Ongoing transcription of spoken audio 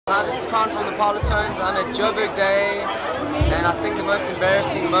Hi, this is Kahn from the Parlotones. I'm at Joburg Day, and I think the most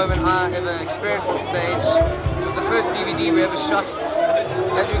embarrassing moment I ever experienced on stage was the first DVD we ever shot.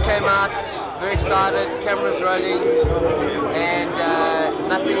 As we came out, very excited, cameras rolling, and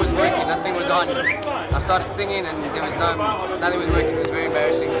nothing was working, nothing was on. I started singing and nothing was working. It was very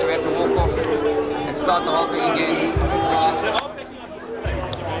embarrassing, so we had to walk off and start the whole thing again, which just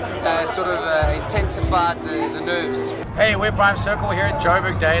sort of intensified the nerves. Hey, we're Prime Circle here at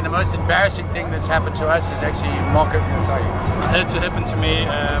Joburg Day, and the most embarrassing thing that's happened to us is actually Marcus going to tell you. I had it to happen to me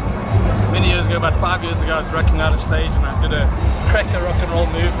many years ago, about 5 years ago. I was rocking out on stage and I did a cracker rock and roll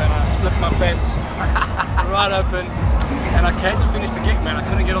move and I split my pants right open, and I came to finish the gig, man. I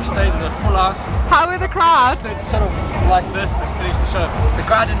couldn't get off stage in a full house. How were the crowd? Sort of like this and finished the show. The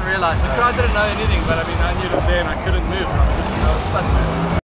crowd didn't realize that. The crowd didn't know anything, but I mean, I knew it was there and I couldn't move. I was fun, man.